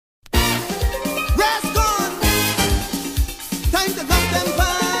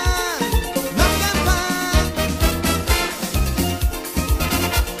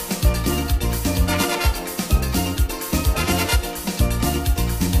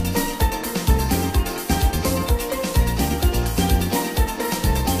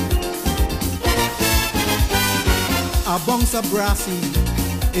Bunks of brassy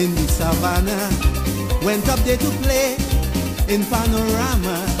in the Savannah. Went up there to play in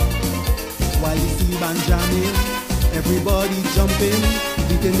Panorama. While the Steelband jamming, everybody jumping,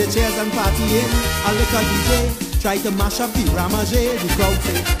 beating the chairs and partying. A little DJ try to mash up the ramage. The crowd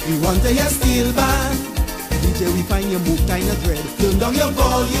say, we want to hear Steelband. DJ, we find your move kinda dread. Turn down your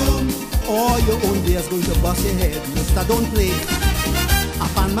volume, or your own bass going to bust your head. Mister, don't play. A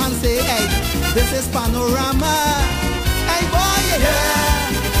fan man say, hey, this is Panorama. Hey boy,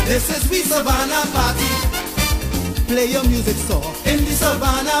 yeah, this is we Savannah party. Play your music soft in the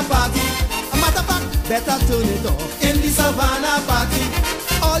Savannah party. A matter of fact, better turn it off in the Savannah party.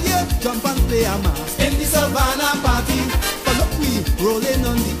 All you jump and play a mass in the Savannah party. But look, we rolling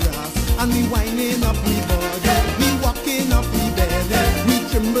on the grass and we winding up we body. We walking up we bed, we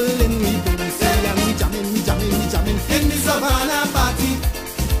trembling, we bouncy, and we jamming in the Savannah party.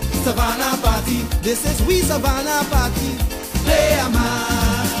 Savannah party, this is we Savannah party. Play a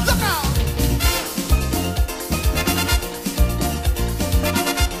mass. Look out!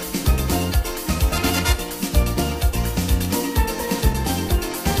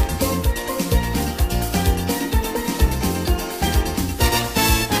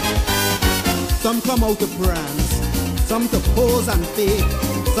 Some come out to prance, some to pose and fake,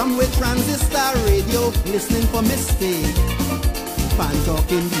 some with transistor radio, listening for mistake. Fan talk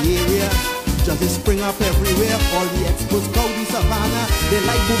in the area, judges spring up everywhere. All the experts go the Savannah, they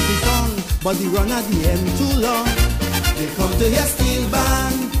like book the song, but the run at the end too long. They come to hear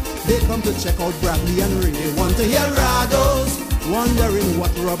Steelband, they come to check out Bradley and Ray. They want to hear Rados, wondering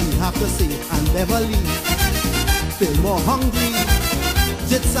what Robbie have to say, and Beverly, Fillmore hungry,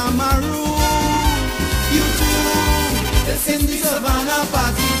 Jitsamaru, you too. It's in the Savannah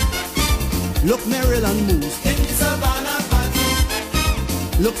party. Look, Merrill and Moose in the Savannah party.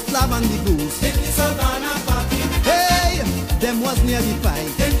 Look, Slav and the Goose in the Savannah party. Hey, them was near the fight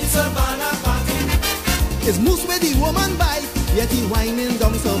in the Savannah party. It's Moose with the woman bite, yet he whining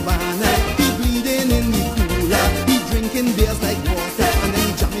down Savannah. He bleeding in the cooler, he drinking beers like water, and then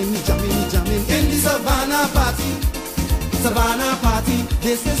he jamming in the Savannah party. Savannah party,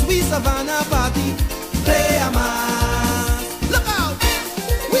 this is we Savannah party. Play a mass. Look out!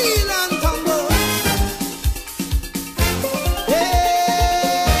 Wheel and tumble. Hey!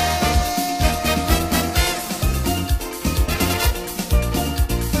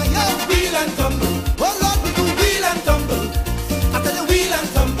 Yo, wheel and tumble. Oh Lord, we do wheel and tumble. I tell you, wheel and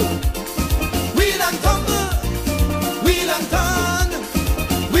tumble. Wheel and tumble. Wheel and turn.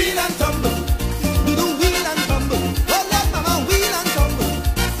 Wheel and tumble. Do the wheel and tumble. Oh Lord, mama, wheel and tumble.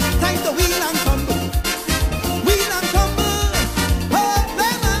 Time to wheel and tumble. Wheel and tumble. Hey,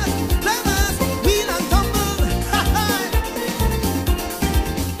 players, wheel and tumble.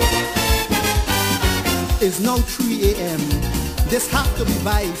 It's now 3 a.m. This have to be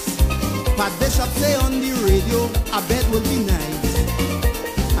vice. Pat Bishop say on the radio, I bet will be nice.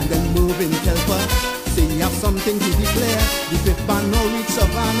 And then Mervyn Telfer say you have something to declare. The fifth band now reach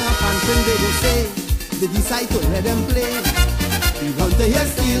Savannah, and they go say they decide to let them play. We want to hear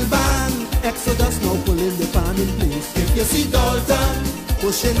Steelband, Exodus now pulling the band in place. If you see Dalton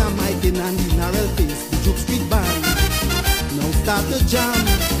pushing a mic in and the narrow face, the Juke Street band now start to jam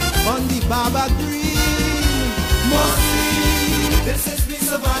on the Baba Green. Mostly, this is the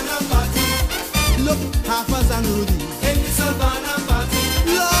Savannah party. Look, Harpers and Rudy in the Savannah party.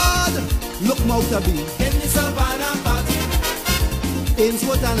 Lord, look, Moutabi in the Savannah party.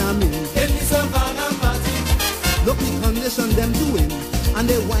 Ainsworth and Amin in the Savannah party. Look the condition them doing, and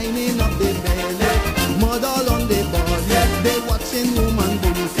they whining up their belly, mud all on their body. They watching woman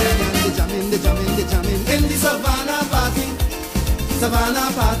bouncing and they jamming in the Savannah party. Savannah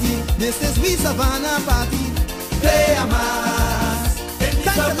party, this is we Savannah party. Play a mass in the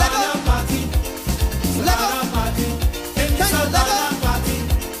Savannah party. Savannah party in the Savannah party.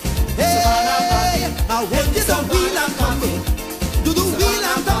 Hey, I want you to wheel and tumble. Do the wheel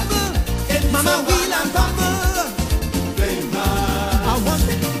and tumble. Mama, wheel and tumble. Play mass. I want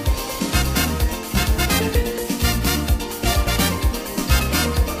it.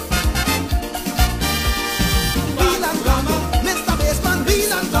 Wheel and tumble. Mr. Bassman,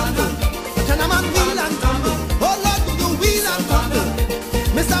 wheel and tumble. Tenaman, wheel and tumble. Oh Lord, do the wheel and tumble.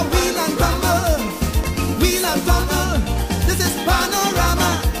 Mr. Wheel and tumble. Wheel and tumble. This is Pano.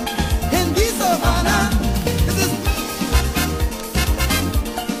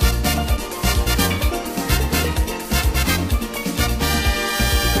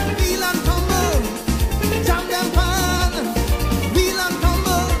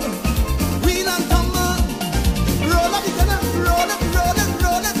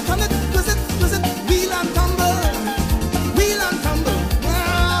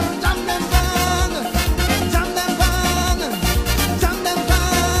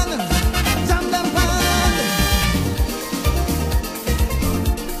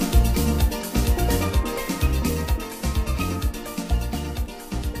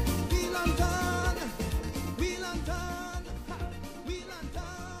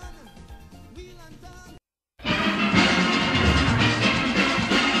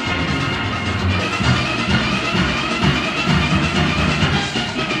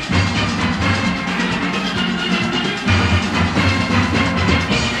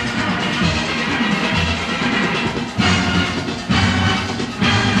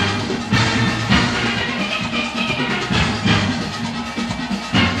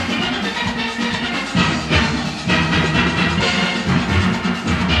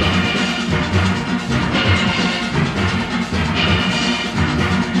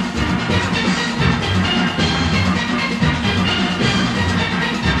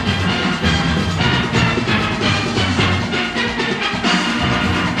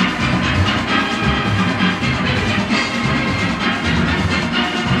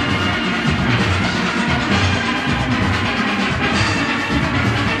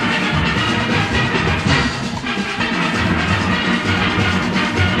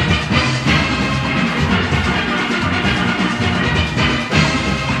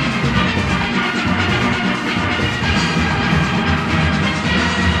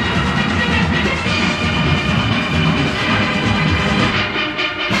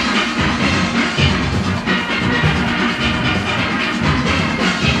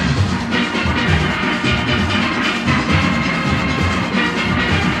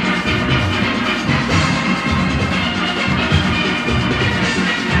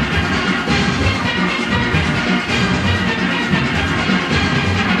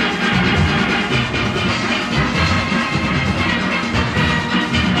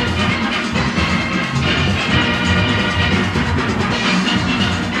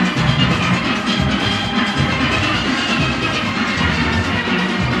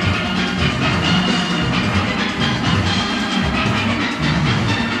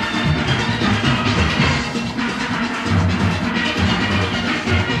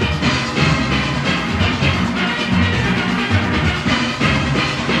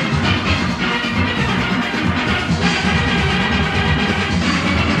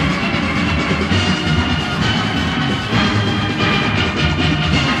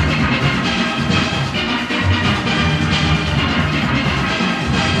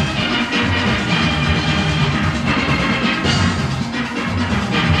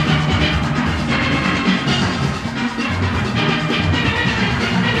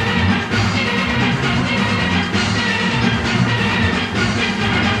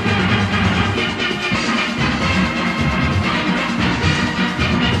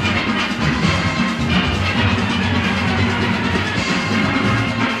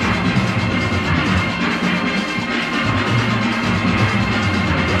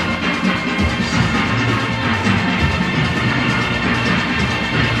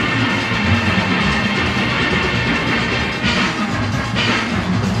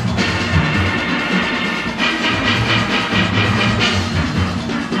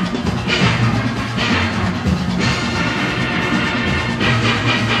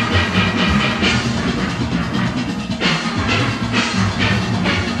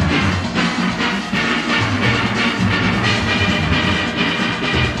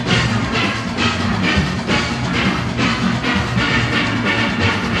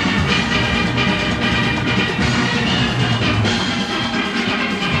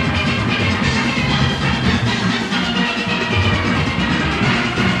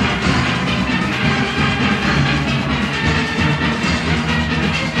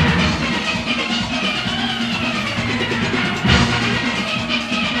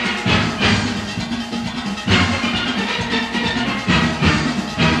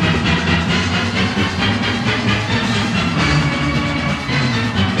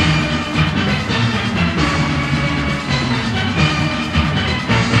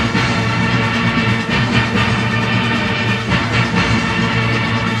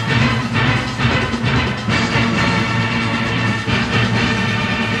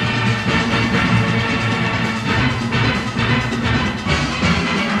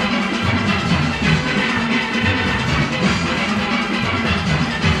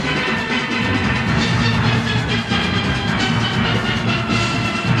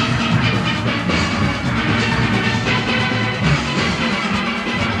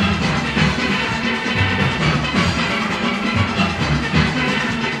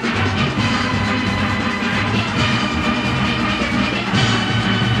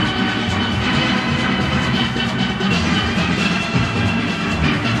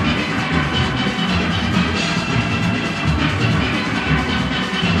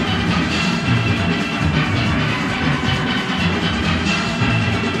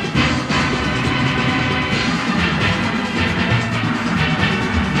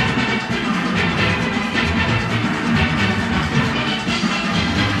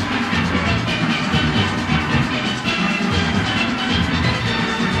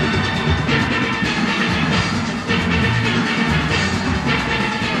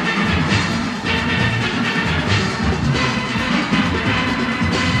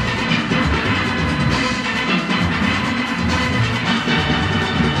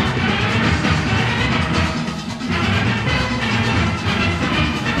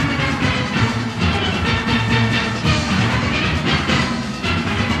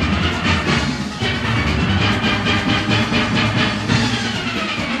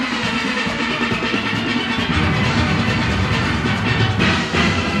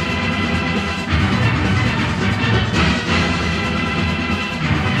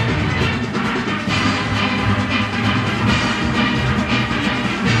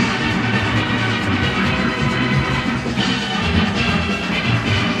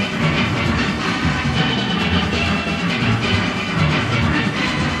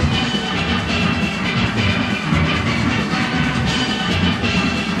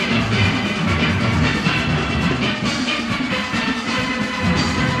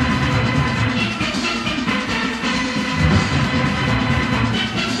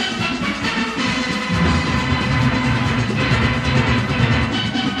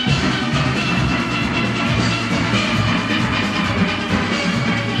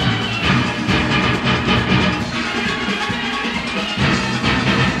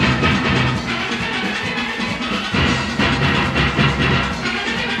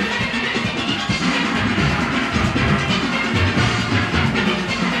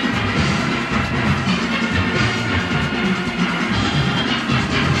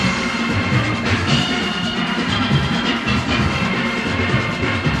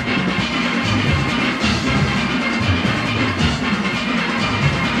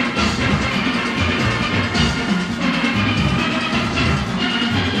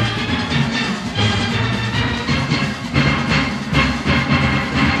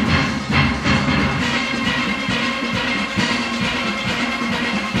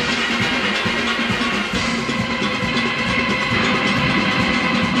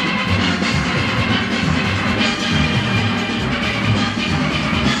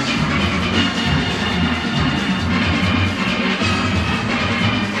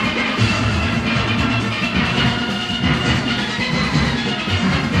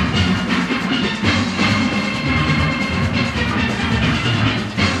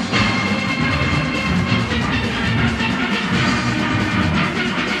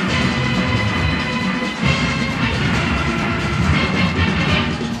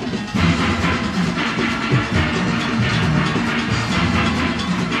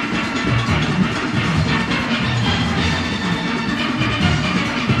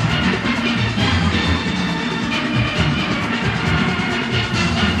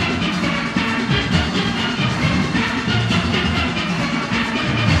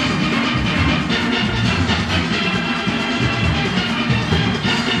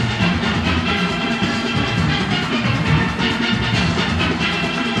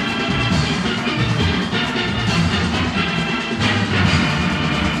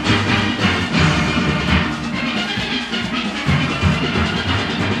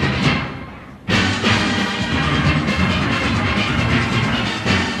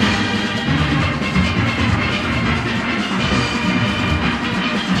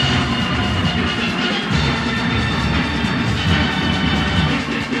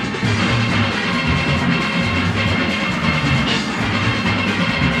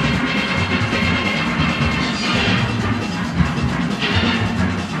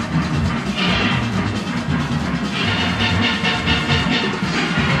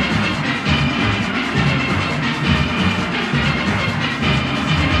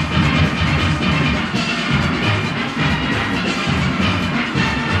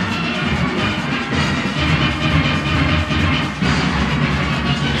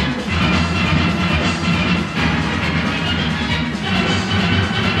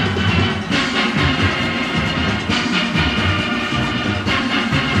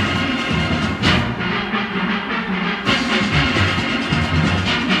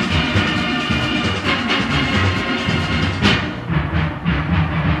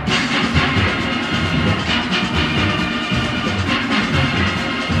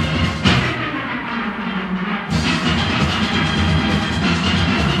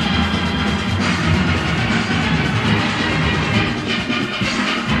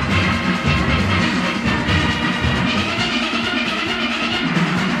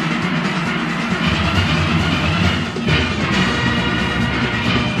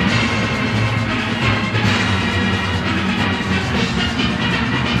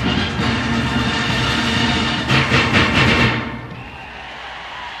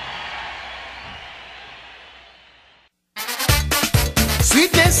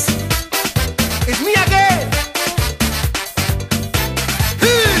 It's me again.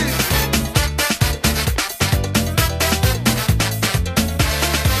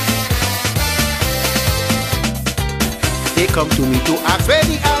 They come to me to ask where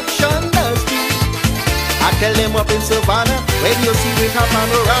the action does be. I tell them up in Savannah, when you see with a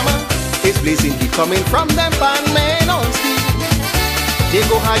panorama, it's blazing heat coming from them bandmen on speed. They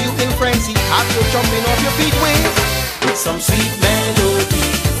go high you in frenzy, have you jumping off your feet with some sweet melody.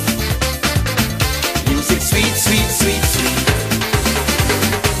 Music sweet, sweet, sweet, sweet.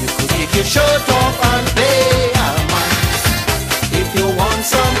 You could take your shirt off and play a match. If you want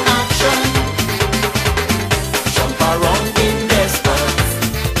some action, jump around in Despers.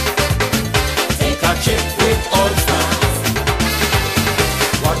 Take a trip with all stars.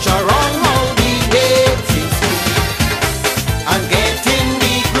 Watch around how the natives move and get in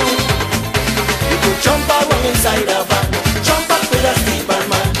the groove. You could jump around inside a van, jump up with a Steelband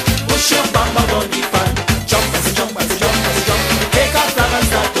man, push your bum around the pan. Jump as a jump, as a jump, as a jump. Take a flag and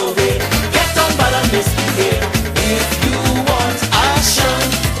start to wave. Get on bad and misbehave. If you want action,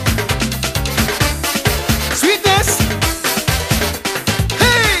 sweetness.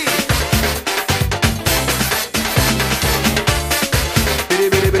 Hey! Biddy,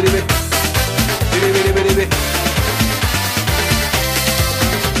 biddy, biddy, biddy. Biddy, biddy, biddy, biddy.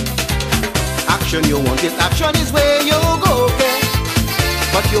 Action you want it, action is where you go, okay?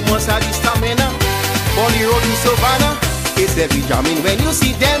 But you must have the stamina. Bolly road in Savannah, it's every jamming when you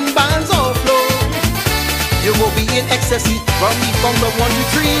see them bands on flow. You will be in ecstasy from the funk of 1 to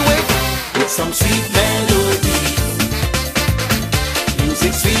 3 with some sweet melody.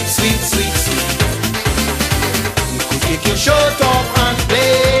 Music sweet, sweet, sweet, sweet. You could take your shirt off and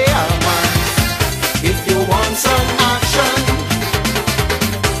play a match. If you want some action,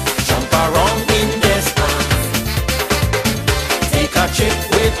 jump around in Despers. Take a trip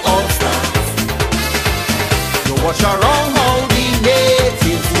with all stars. You watch around how the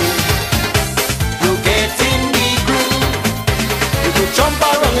natives move. You get in the groove. You could jump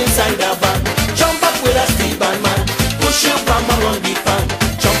around inside a van, jump up with a Steelband man, push your bum around the pan.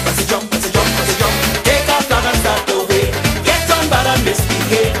 Jump as a jump, as a jump, as a jump. Take a flag and start to wave. Get on bad and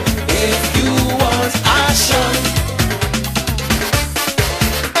misbehave. If you want action,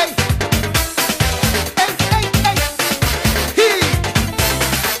 hey, hey, hey, hey, hey.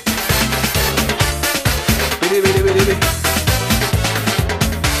 Biddy, biddy, biddy, biddy.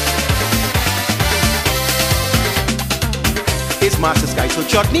 It's Master's Kaiso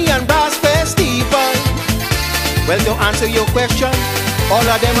Chutney and Brass Festival. Well, to answer your question, all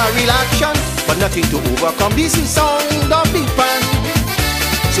of them are real action, but nothing to overcome this sound of the pan.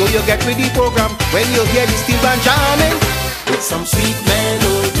 So you get with the program when you hear the Steelband jamming with some sweet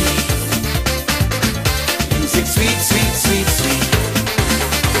melody. Music sweet, sweet, sweet, sweet.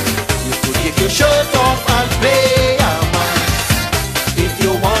 You could take your shirt off and play a match. If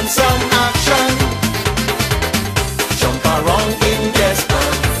you want some action, jump around in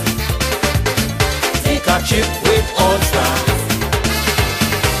Despers. Take a trip with all stars.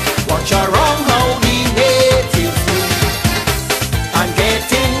 Watch around how the natives move and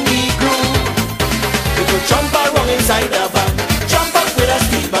get in the groove. You could jump around inside the van, jump up with a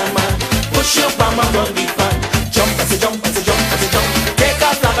Steelband man, push your bum around the pan. Jump as a jump, as a jump, as a jump. Take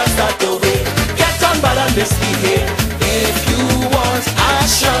a flag and start to wave. Get on bad and misbehave. If you want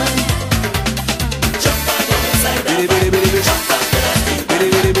action, jump around inside the van, jump up with a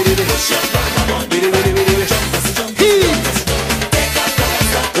Steelband man, push your bum around the pan. Jump as a jump, as a jump, as a jump. Take a flag and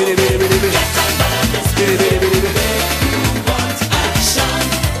start to wave. Get on bad and misbehave. If you want action,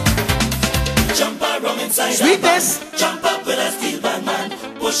 jump around inside Sweetness. the van, jump up with a Steelband man,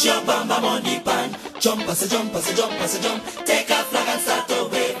 push your bum on the pan. Jump as a jump, as a jump, as a jump. Take a flag and start to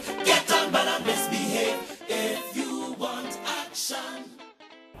wave. Get on bad and misbehave. If you want action.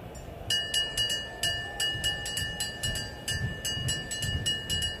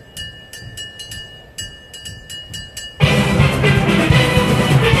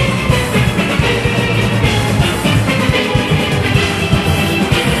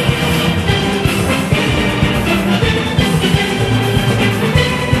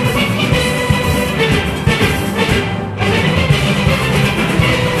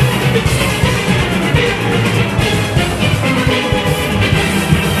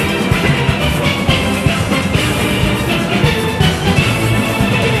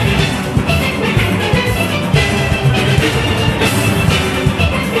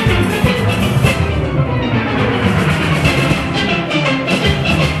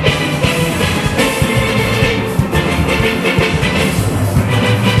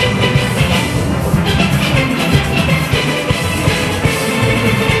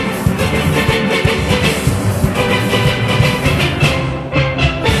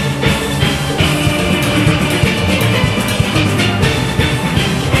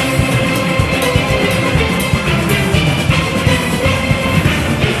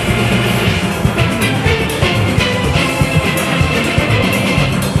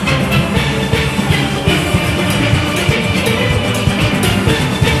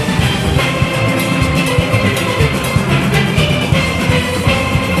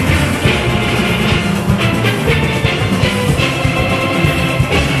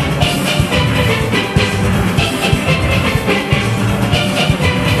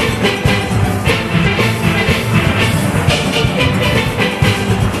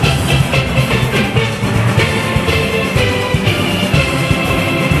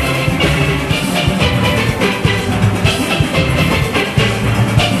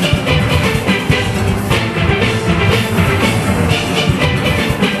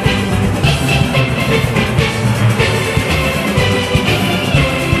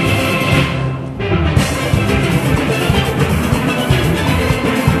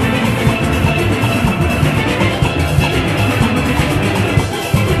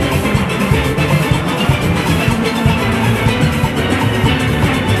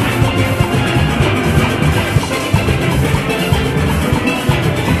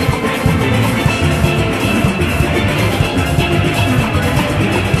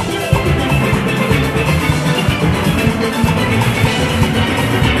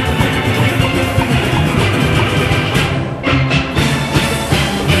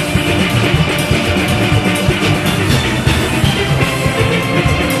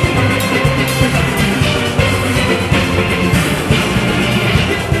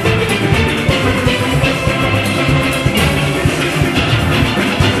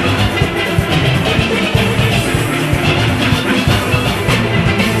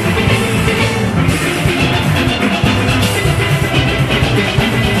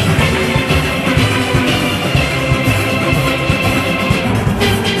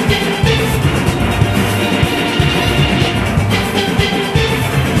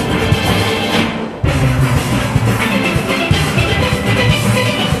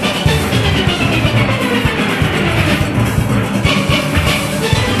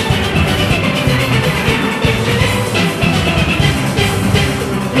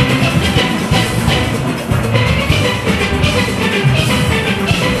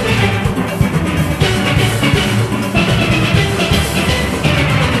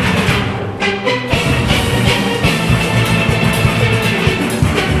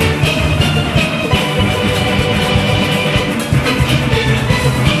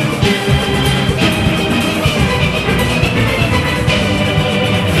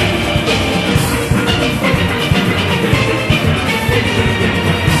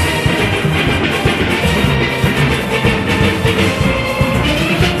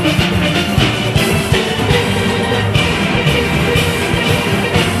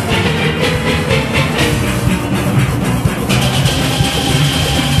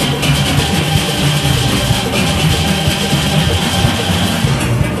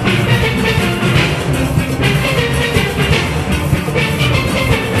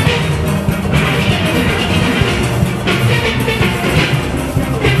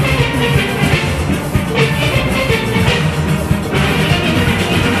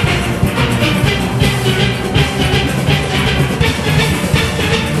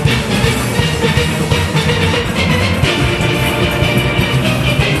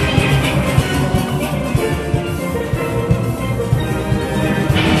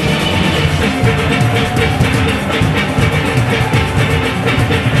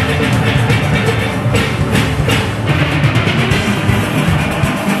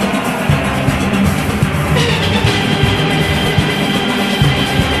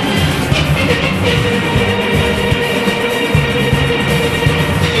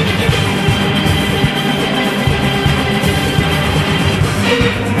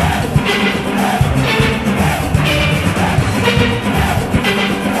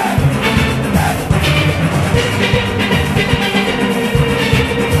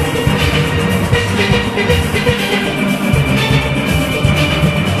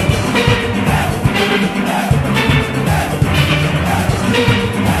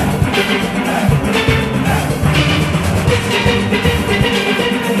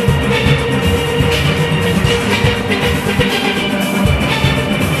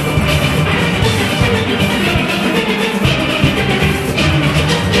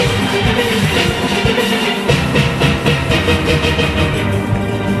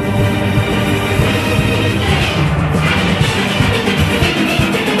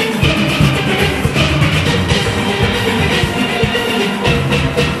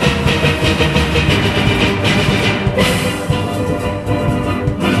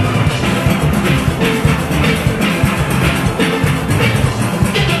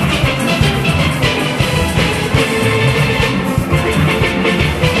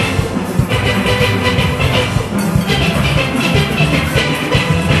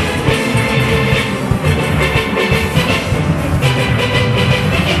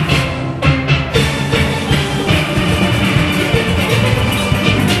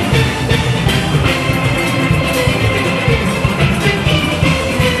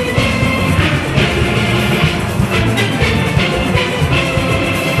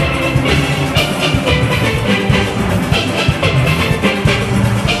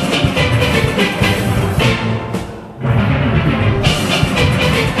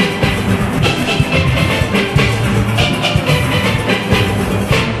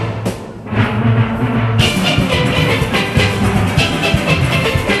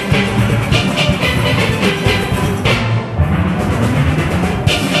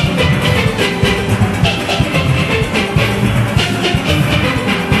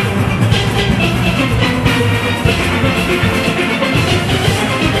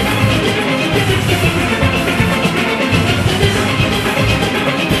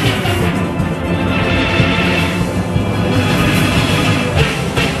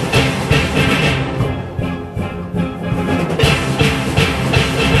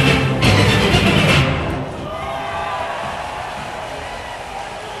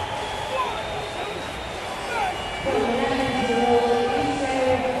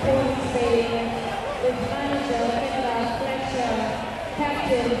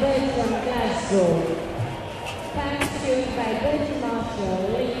 Steelband from Glasgow. Thanks tuned by Bertie Marshall,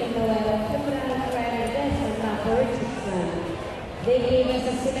 Lincoln Noel, Criminal Friend, and Marco Richardson. They gave us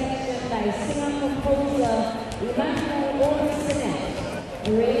a selection by singer-composer Emmanuel Orsinet,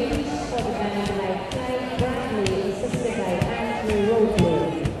 arranged for the band by Clyde Bradley, assisted by Andrew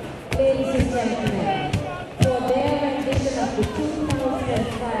Roadway. Ladies and gentlemen, for their rendition of the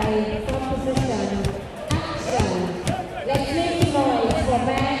 2005 composition, Action, let's make noise for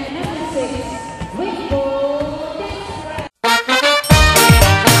band number 6, with Gold Despers.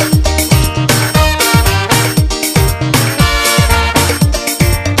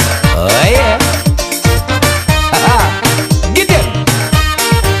 Oh yeah. Get them.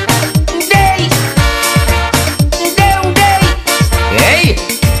 Day. Hey.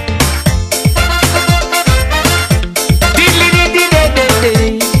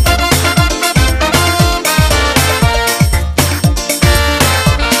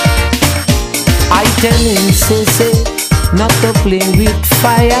 I tell him, say, not to play with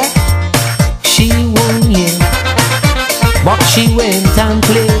fire. She won't hear, but she went and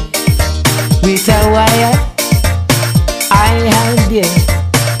played with a wire. I had there,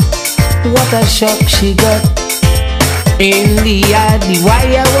 what a shock she got. In the yard, the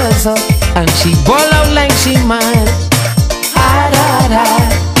wire was up, and she ball out like she mad. Hard.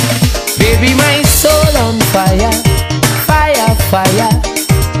 Baby, my soul on fire, fire.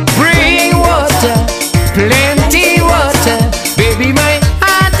 Bring water, plenty water. Baby, my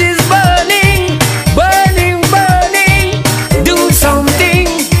heart is burning. Do something,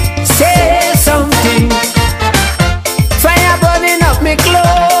 say something. Fire burning up me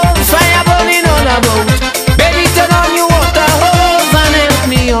clothes, fire burning all about. Baby, turn on your water hose and help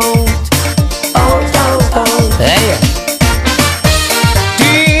me out. Hey.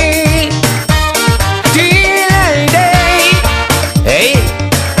 Hey,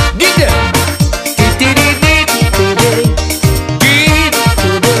 get them.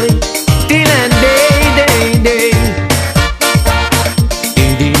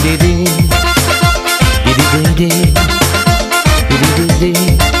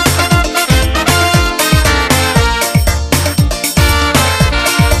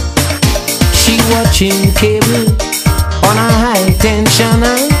 She watching cable on a high tension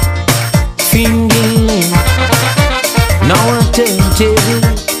and fingering. Now a turntable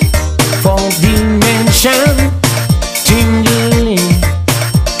for dimension tingling.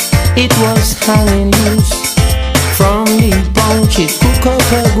 It was hanging loose from the pouch. It cook up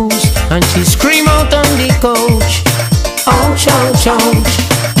her goose and she scream out on the couch. Ouch.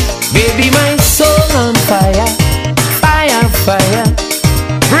 Baby, my soul on fire.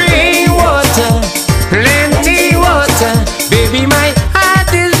 Bring water, plenty water. Baby, my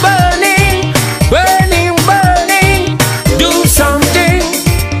heart is burning. Do something,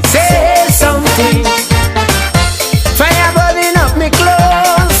 say something. Fire burning up me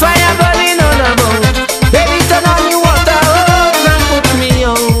clothes, fire burning all about. Baby, turn on the water hose and put me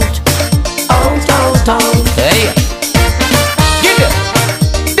out. Hey, give it.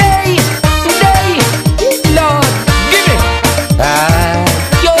 Day, Lord, give it.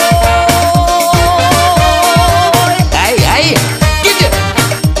 Yo, hey, give it.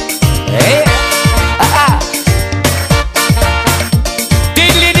 Hey,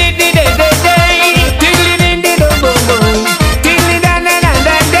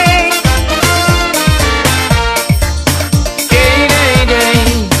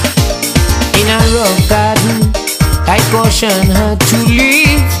 in a rock garden, I caution her to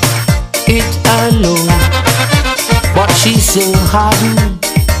leave it alone, but she's so hardened.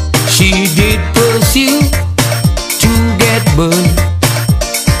 She did pursue to get burned.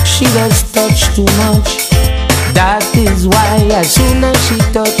 She does touch too much. That is why as soon as she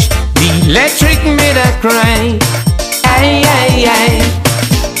touched, the electric made her cry. Aye.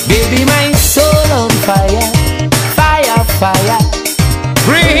 Baby, my soul on fire.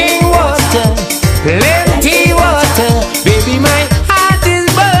 Bring water, plenty water. Baby, my heart is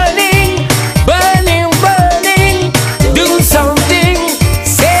burning. Do something,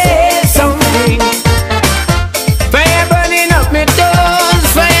 say something. Fire burning up me toes,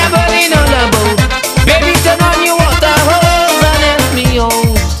 fire burning all about. Baby, turn on your water hose and help me out.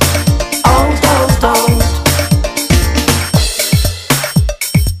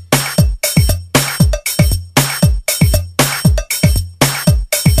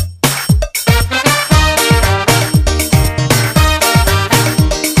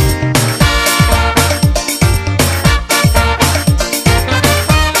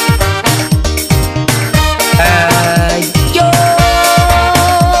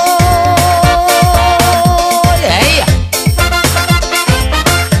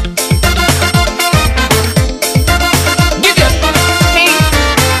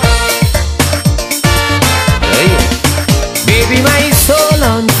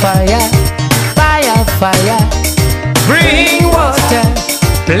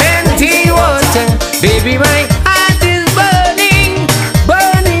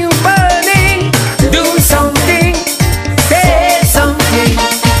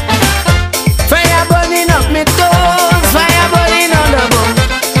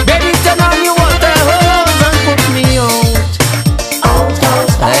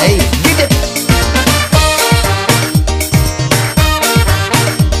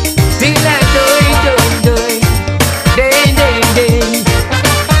 Feel like doing, ding.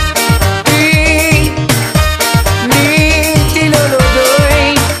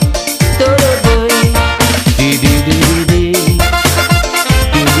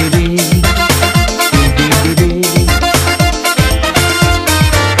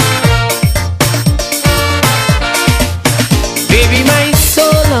 Baby, my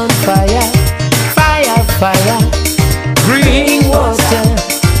soul on fire, fire. Bring water,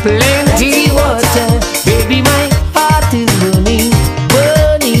 plenty water. Baby, my heart is burning.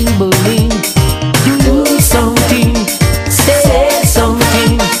 Do something, say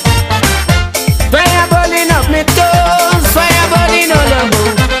something. Fire burning up my toes, fire burning all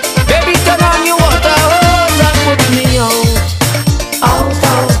over. Baby, turn on your water hose and put me out.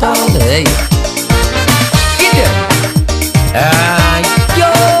 Hey, get there. Yo.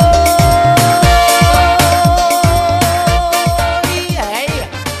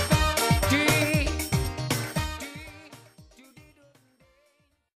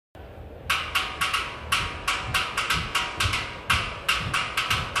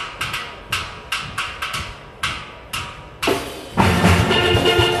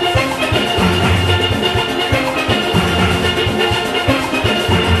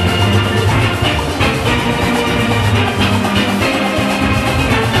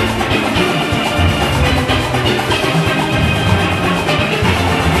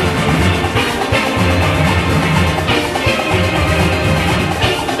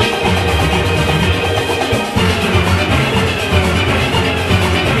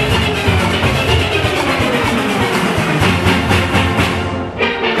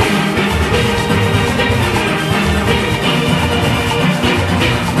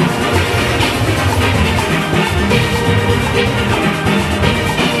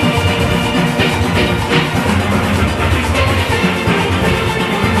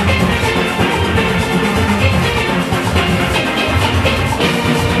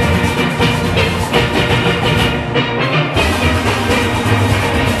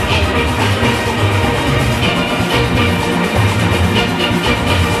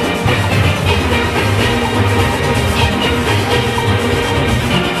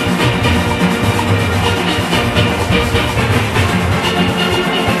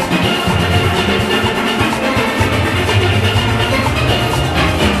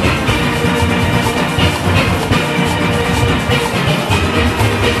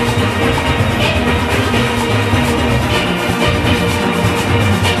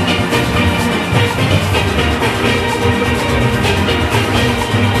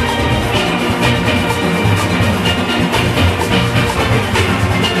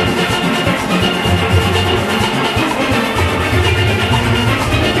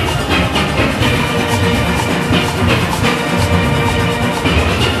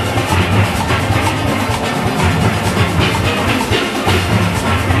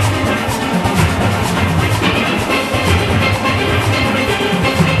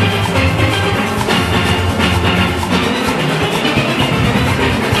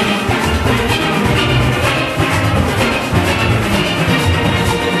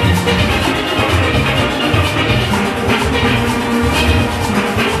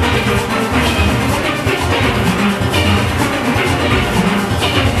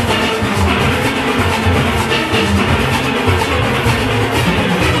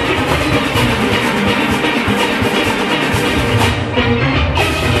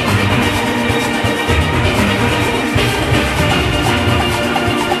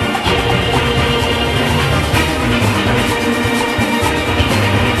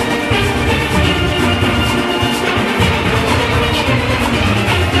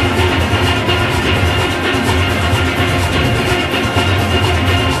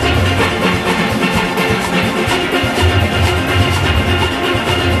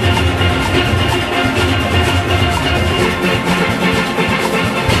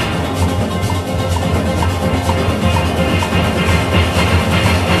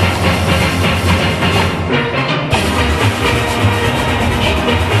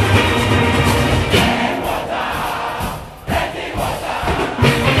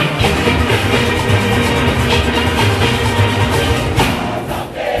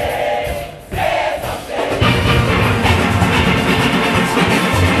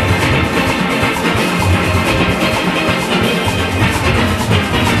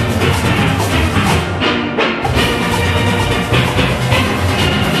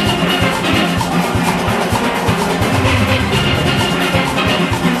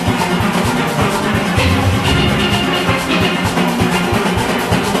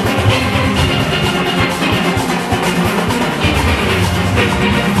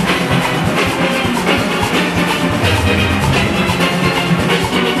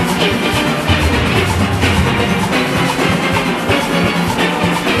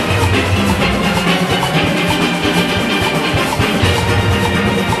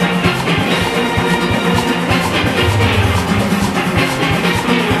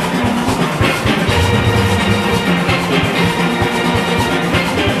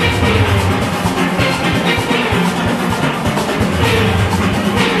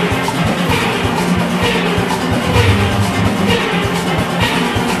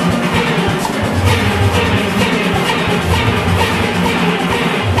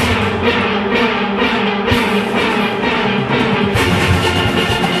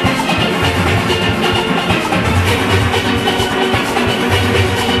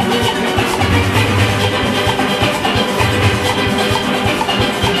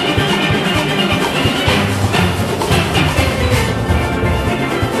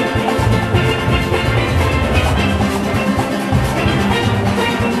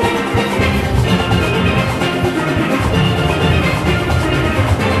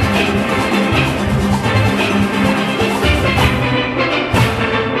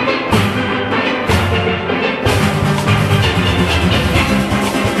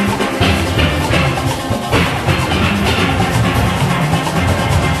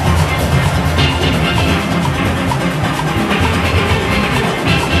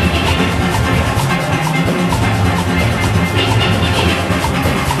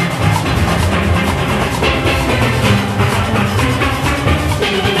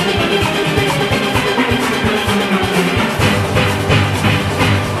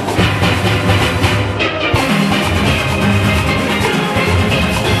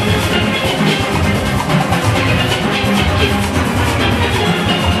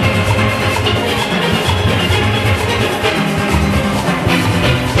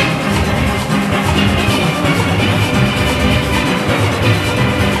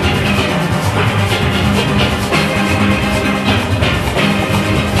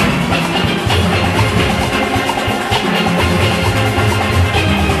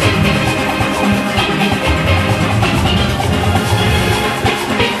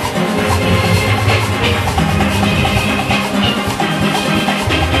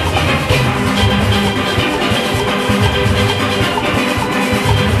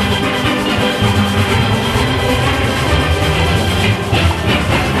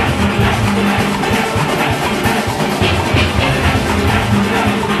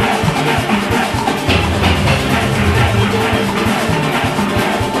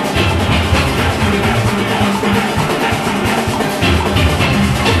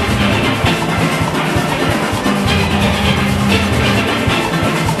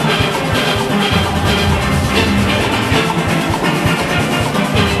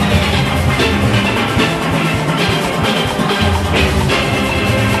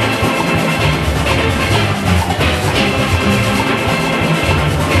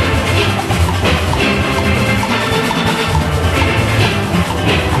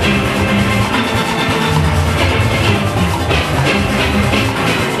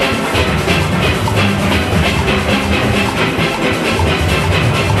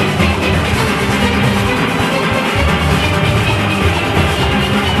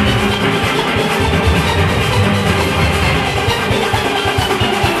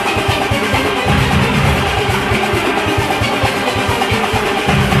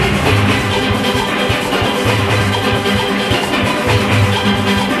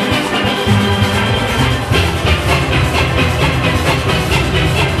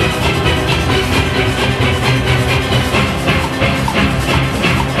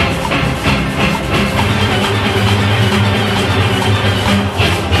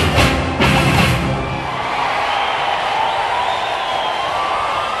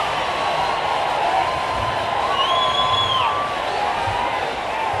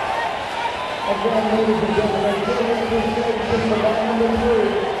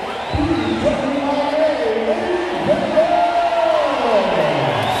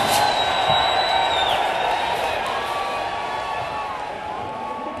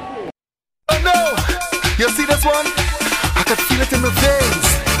 You see this one? I could feel it in my veins.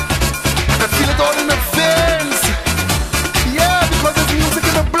 I could feel it all in my veins. Yeah, because there's music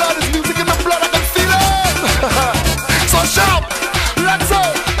in the blood. There's music in the blood. I can feel it. So sharp. Let's go.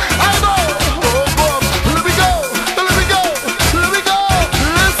 I go. Oh, boom. Let me go. Let me go. Let me go.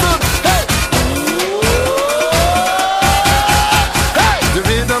 Listen. Hey. Hey. The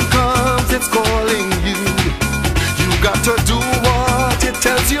rhythm comes. It's calling you. You got to do what it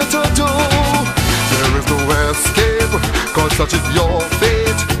tells you to do. There is no escape, cause such is your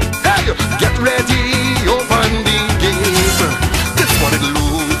fate. Hey, get ready, open the gate. This one is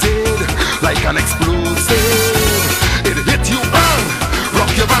loaded like an explosive. It hit you, bang,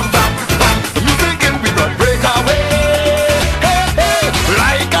 rock you, bam, bam, bam. The music in we blood break away. Hey, hey,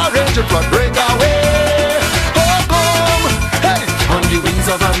 like a raging flood break away. Oh, come, hey, on the wings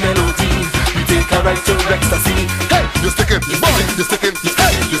of a melody, you take a right to ecstasy. Hey, you're sticking, boy, you're sticking,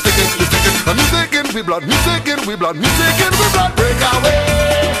 hey, you're sticking, you're sticking. The music in we blood, music in we blood, music in we blood break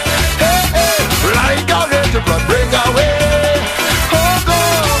away. Hey, hey, like a raging blood break away. Oh,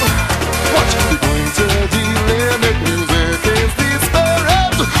 come, watch me going to the limit. Music is the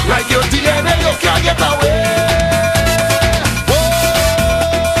spirit, like your DNA, you can't get away.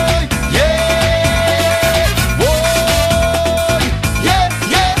 Boy, yeah, boy, yeah,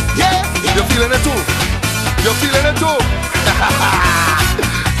 yeah, yeah. You're feeling it too, you're feeling it too.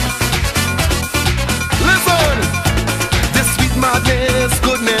 Madness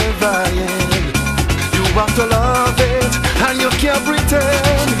could never end. You have to love it and you can't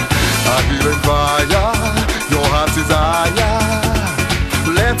pretend. A healing fire, your heart's desire.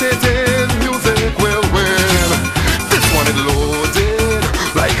 Let it in, music will win. This one is loaded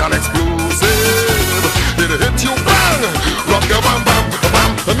like an explosive. It hit you, bang, rock your bam, bam,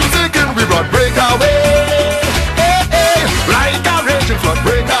 bam. The music in we blood break away. Hey, hey, like a raging flood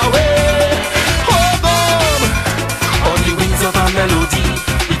break away. Melody,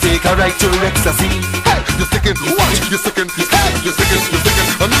 we take a right to ecstasy. Hey, you're sticking, what? You're sticking, hey, you're sticking, you're sticking.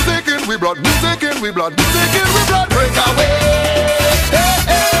 A music in we blood, music in we blood, music in we blood break away. Hey,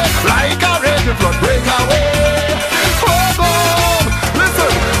 hey, like a raging flood break away. Oh, boom,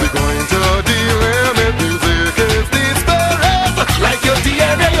 listen, we're going to the limit. Music is the spirit, like your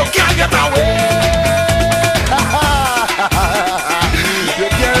DNA, you can't get away. You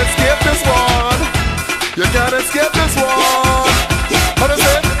can't escape this one. You can't escape this one. What is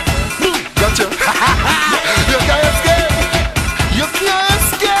it? Gotcha. You can't escape. You can't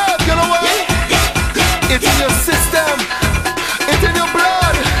escape. Get away. It's in your system. It's in your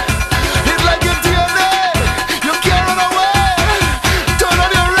blood. It's like your DNA. You can't run away. Turn on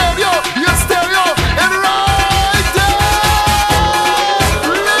your radio, your stereo, and right there.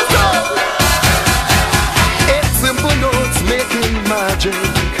 Listen. It's simple notes making magic.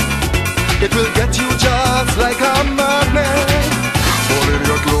 It will get you just like a magnet. Pulling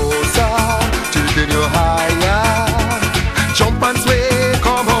you closer, taking you higher. Jump and sway,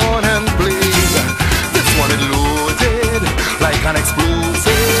 come on and play. This one is loaded like an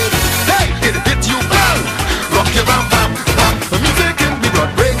explosive. Hey, it hit you, bam, rock you, bam, bam, bam. The music in the blood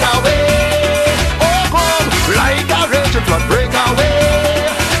break away. Oh, come, like a raging flood break away.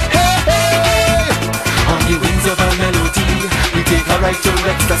 Hey, hey, on the wings of a melody, we take a right to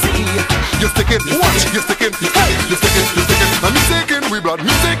ecstasy. You're sticking, what? You're sticking, hey, you're sticking, you're sticking. A music in we blood,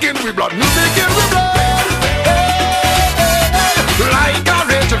 music in we blood, music in we blood. Hey, hey, hey, like a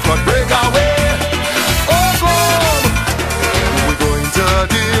raging flood break away. Oh, come, we're going to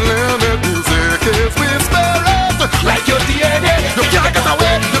the limit. Music is we spirit, like your DNA. You can't get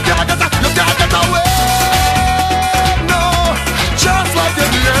away, you can't get away, you can't get away. No, just like your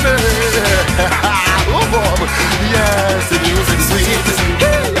DNA. Oh, Bob, yes, the music's sweet.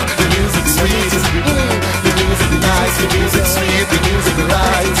 Hey, the music's sweet. The music nice, the music sweet, the music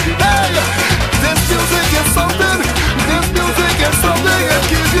right. Hey, this music is something. This music is something that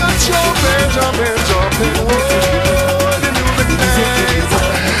keeps you jumping.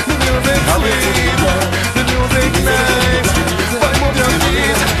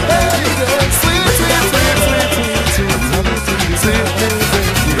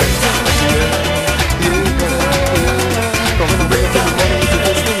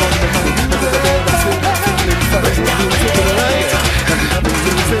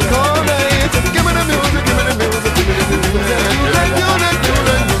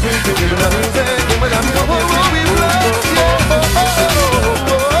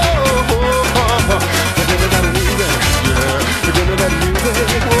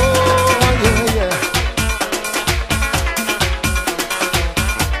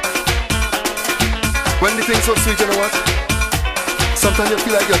 and you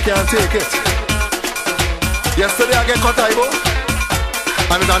feel like you can't take it. Yesterday I get cut eyebrow,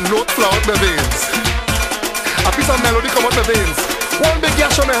 and it's a note flow out my veins. A piece of melody come out my veins. One big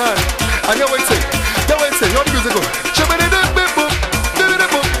gash on my hand, and you wait say, you know the music go.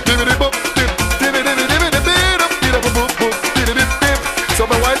 So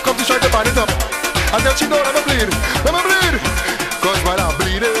my wife comes to try to pan it up, and then she know let me bleed, cause while I'm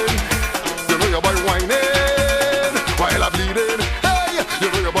bleeding, you know your boy whining. While I'm bleeding, hey, you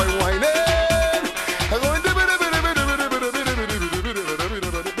know your boy whining. I'm going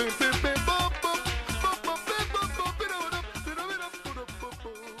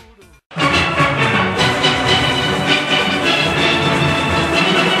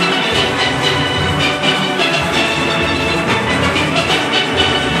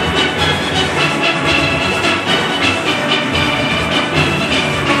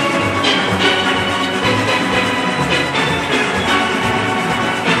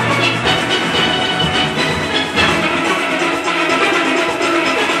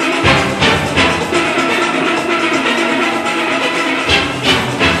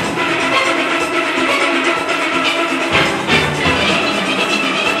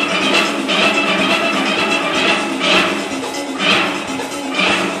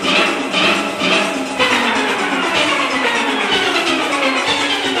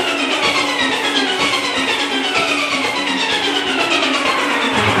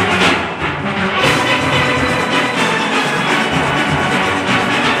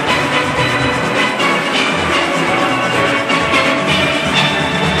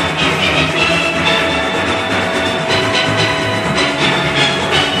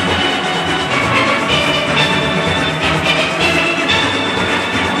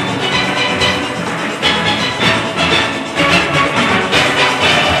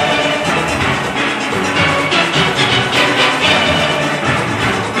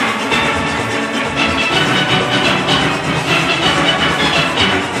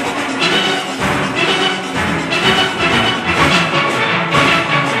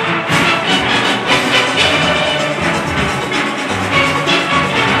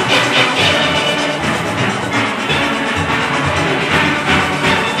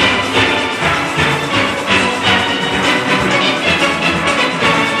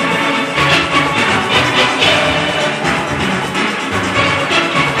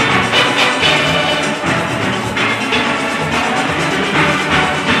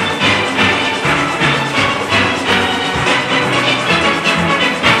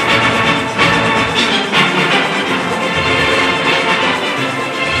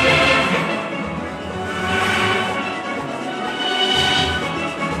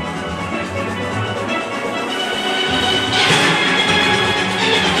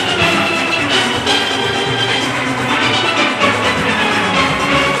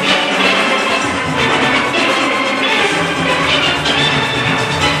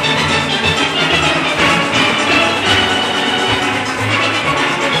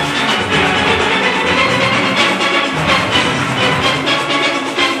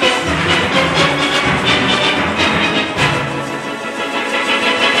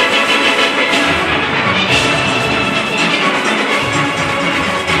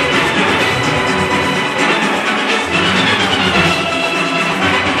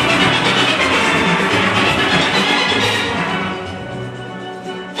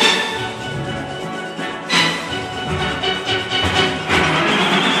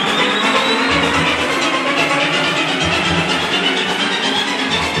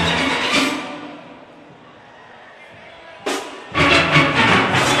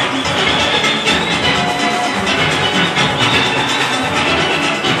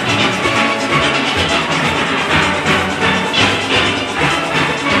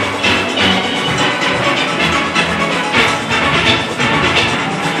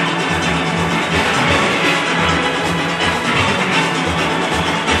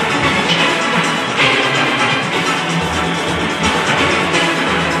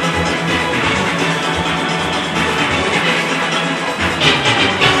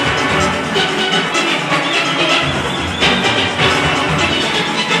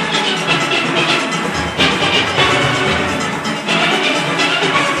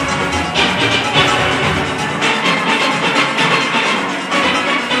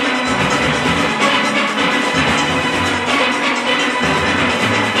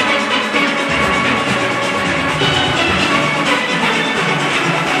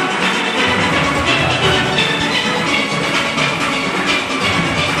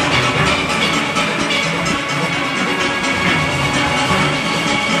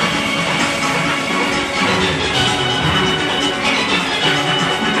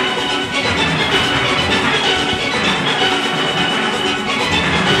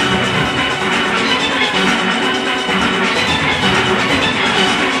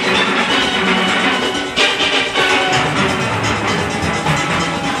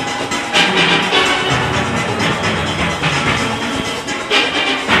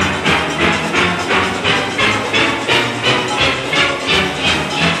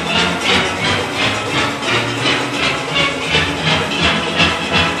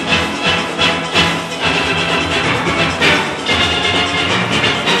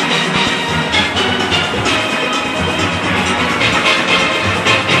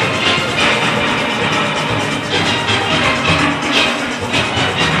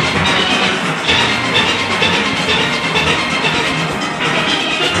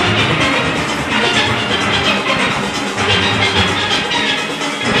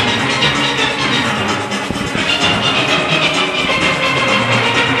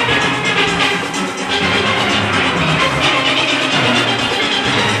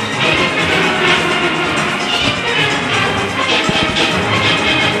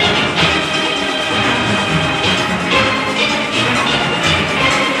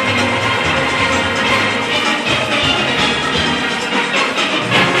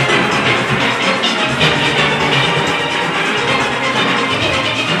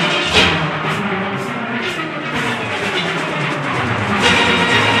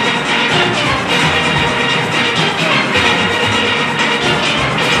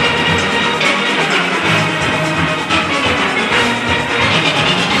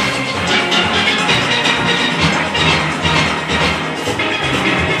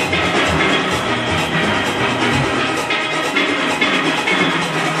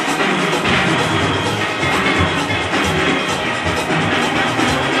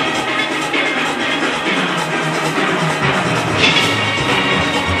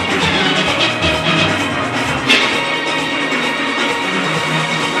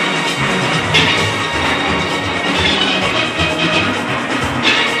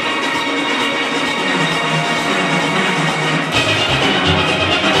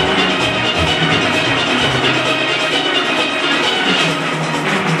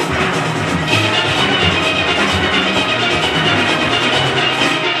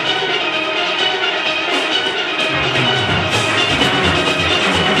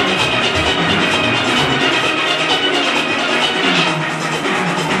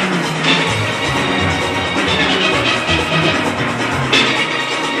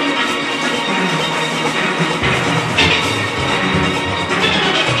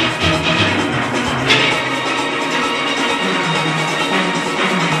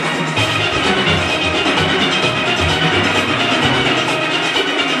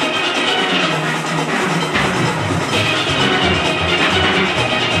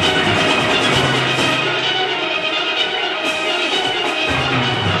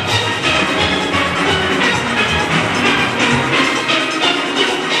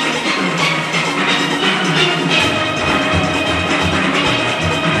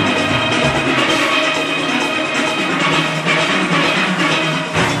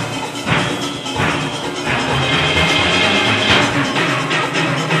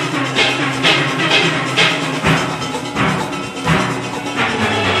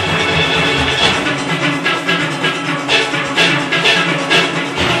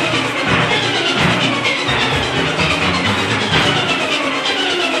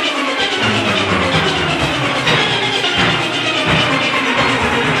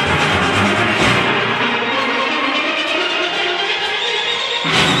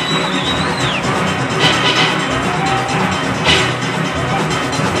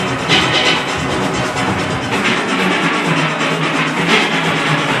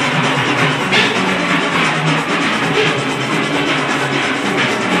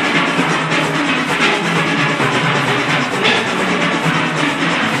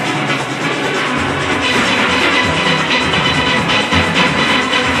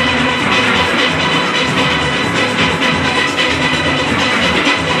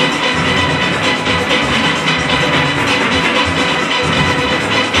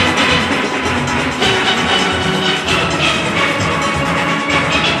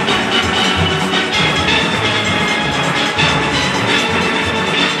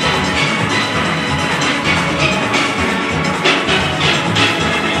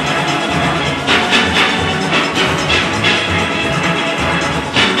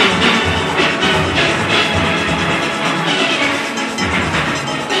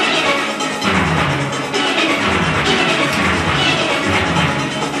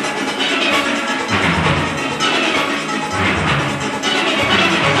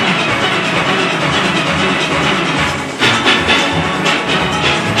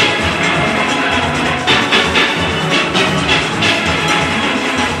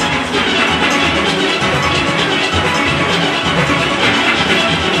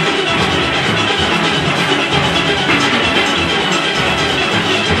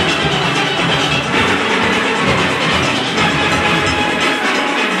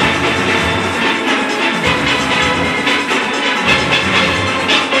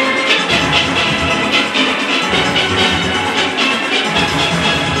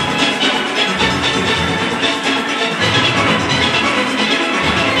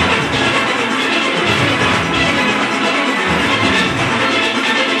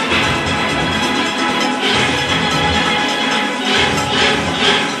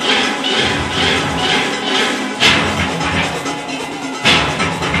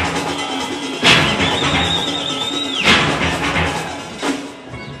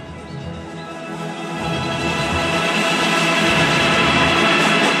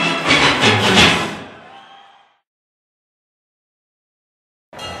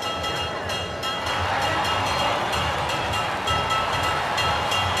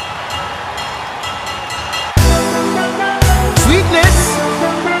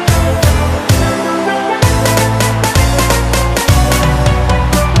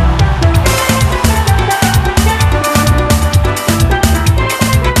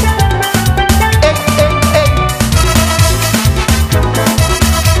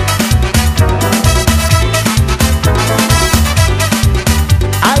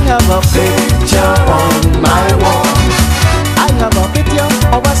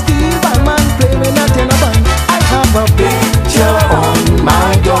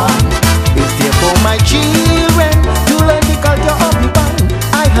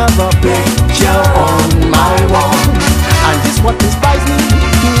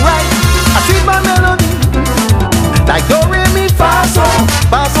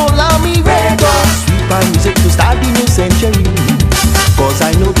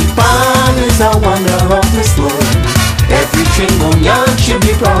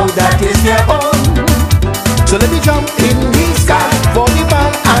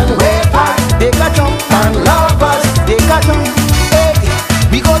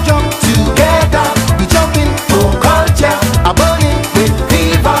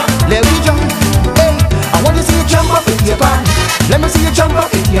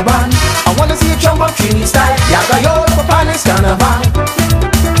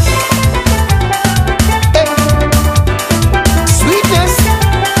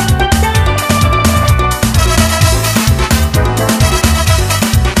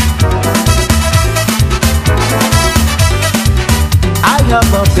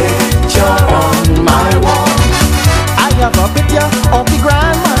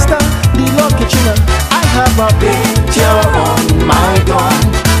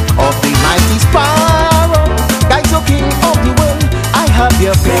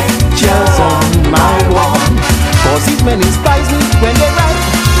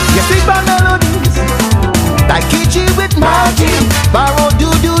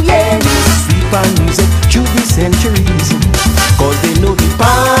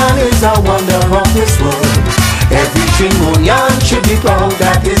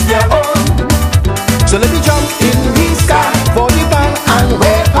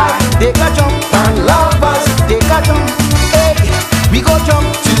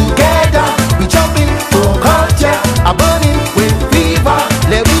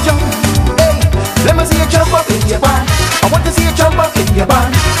Let me see you jump up in your band. I want to see you jump up in your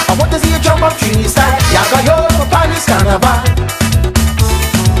band.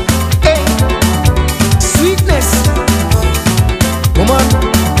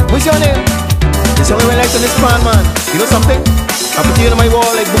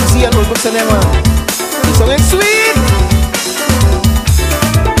 P and Rudder say them this song is sweet.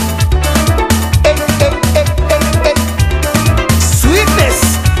 Hey, hey, hey, hey, hey. Sweetness.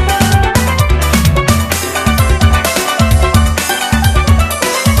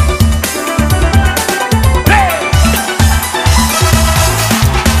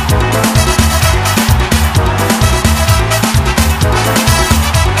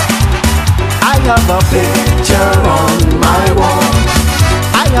 I have a picture on my wall.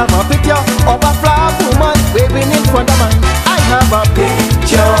 I have a picture of a flower woman waving in front of mine. I have a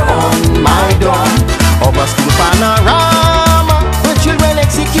picture on my door of a school panorama with children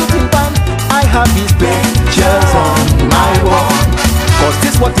executing pan. I have these pictures on my wall, cause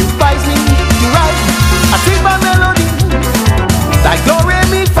this what inspires me to write a Steelband melody like do re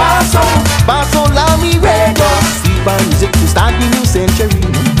mi fa so la mi re do. Steelband music to start the new century.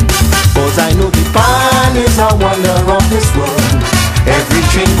 Cause I know the pan is a wonder of this world. Every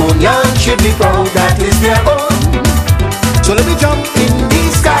Tringonian should be proud that is their own. So let me jump in